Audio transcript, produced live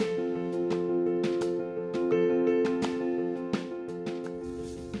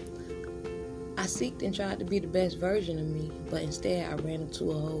I seeked and tried to be the best version of me, but instead I ran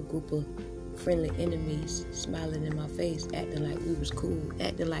into a whole group of friendly enemies smiling in my face, acting like we was cool,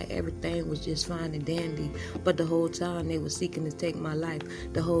 acting like everything was just fine and dandy. But the whole time they were seeking to take my life.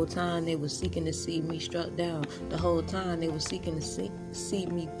 The whole time they were seeking to see me struck down. The whole time they were seeking to see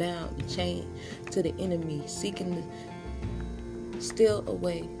me bound and chained to the enemy, seeking to steal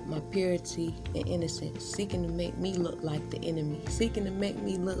away my purity and innocence, seeking to make me look like the enemy, seeking to make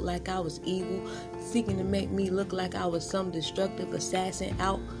me look like I was evil, seeking to make me look like I was some destructive assassin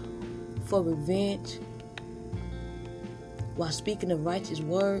out for revenge, while speaking of righteous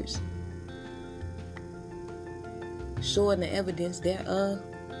words, showing the evidence thereof.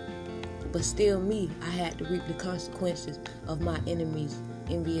 But still me, I had to reap the consequences of my enemies'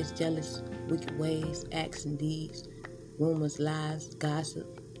 envious, jealous, wicked ways, acts and deeds, rumors, lies,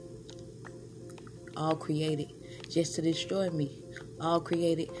 gossip, all created just to destroy me, all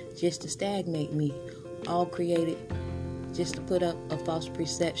created just to stagnate me, all created just to put up a false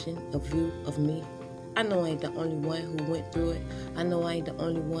perception, a view of me. I know I ain't the only one who went through it. I know I ain't the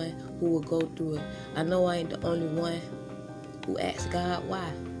only one who will go through it. I know I ain't the only one who asked God why.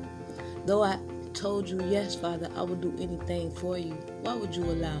 Though I told you, yes, Father, I will do anything for you, why would you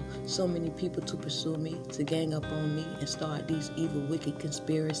allow so many people to pursue me, to gang up on me and start these evil, wicked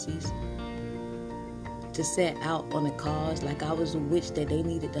conspiracies, to set out on a cause like I was a witch that they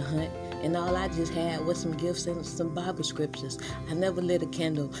needed to hunt, and all I just had was some gifts and some Bible scriptures. I never lit a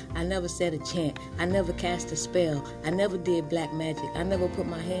candle. I never said a chant. I never cast a spell. I never did black magic. I never put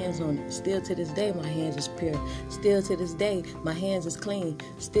my hands on it. Still to this day, my hands is pure. Still to this day, my hands is clean.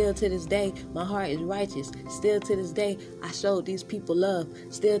 Still to this day, my heart is righteous. Still to this day, I showed these people love.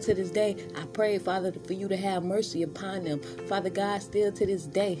 Still to this day, I prayed, Father, for you to have mercy upon them. Father God, still to this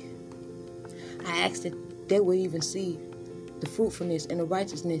day, I asked that they would even see the fruitfulness and the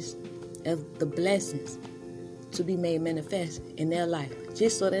righteousness of the blessings to be made manifest in their life,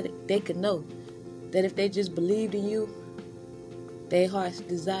 just so that they could know that if they just believed in you, their heart's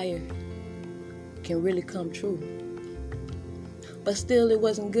desire can really come true. But still, it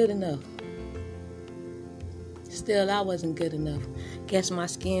wasn't good enough. Still, I wasn't good enough. Guess my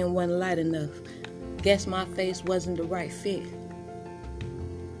skin wasn't light enough. Guess my face wasn't the right fit.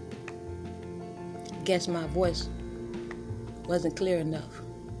 Guess my voice wasn't clear enough.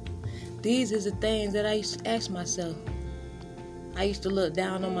 These is the things that I used to ask myself. I used to look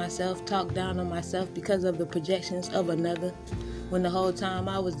down on myself, talk down on myself because of the projections of another, when the whole time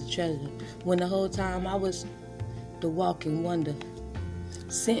I was the treasure, when the whole time I was the walking wonder,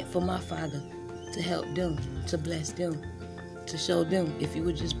 sent for my Father to help them, to bless them, to show them if you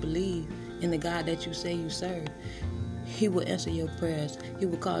would just believe in the God that you say you serve, He will answer your prayers. He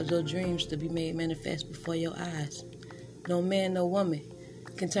will cause your dreams to be made manifest before your eyes. No man, no woman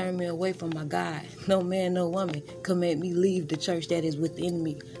can turn me away from my God. No man, no woman can make me leave the church that is within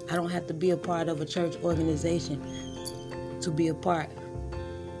me. I don't have to be a part of a church organization to be a part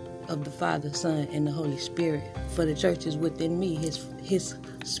of the Father, Son, and the Holy Spirit. For the church is within me. His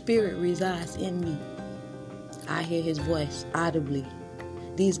Spirit resides in me. I hear His voice audibly.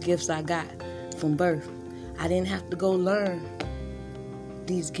 These gifts I got from birth. I didn't have to go learn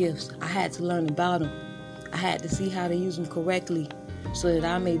these gifts. I had to learn about them. I had to see how to use them correctly so that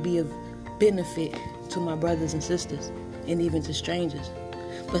I may be of benefit to my brothers and sisters and even to strangers.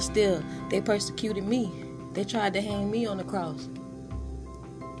 But still, they persecuted me. They tried to hang me on the cross.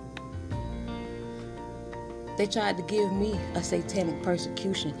 They tried to give me a satanic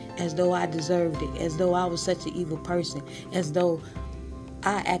persecution as though I deserved it, as though I was such an evil person, as though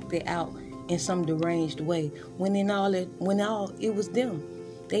I acted out in some deranged way, when it was them.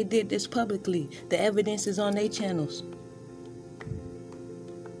 They did this publicly. The evidence is on their channels.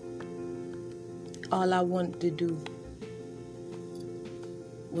 All I wanted to do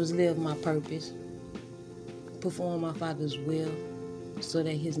was live my purpose, perform my Father's will, so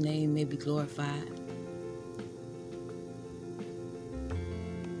that His name may be glorified.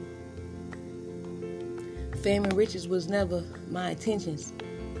 Fame and riches was never my intentions.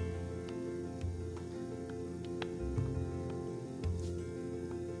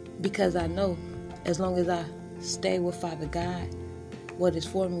 Because I know as long as I stay with Father God, what is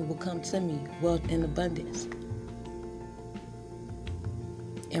for me will come to me, wealth and abundance,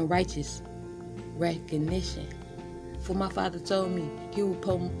 and righteous recognition. For my Father told me He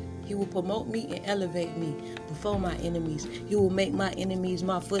will promote me and elevate me before my enemies. He will make my enemies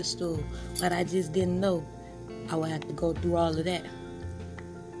my footstool. But I just didn't know I would have to go through all of that.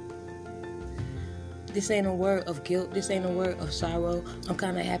 This ain't a word of guilt. This ain't a word of sorrow. I'm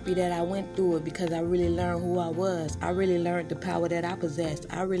kind of happy that I went through it because I really learned who I was. I really learned the power that I possessed.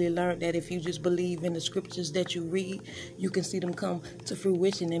 I really learned that if you just believe in the scriptures that you read, you can see them come to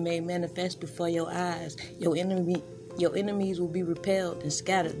fruition and made manifest before your eyes. Your enemies will be repelled and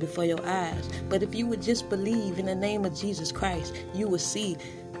scattered before your eyes. But if you would just believe in the name of Jesus Christ, you will see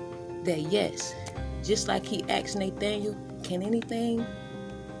that yes, just like he asked Nathanael, can anything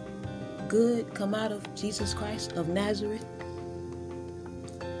good come out of Jesus Christ of Nazareth?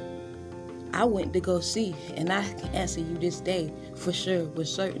 I went to go see, and I can answer you this day for sure, with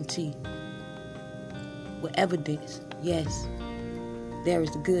certainty, with evidence. Yes, there is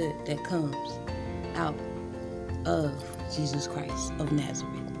good that comes out of Jesus Christ of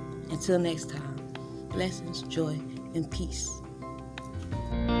Nazareth. Until next time, blessings, joy, and peace.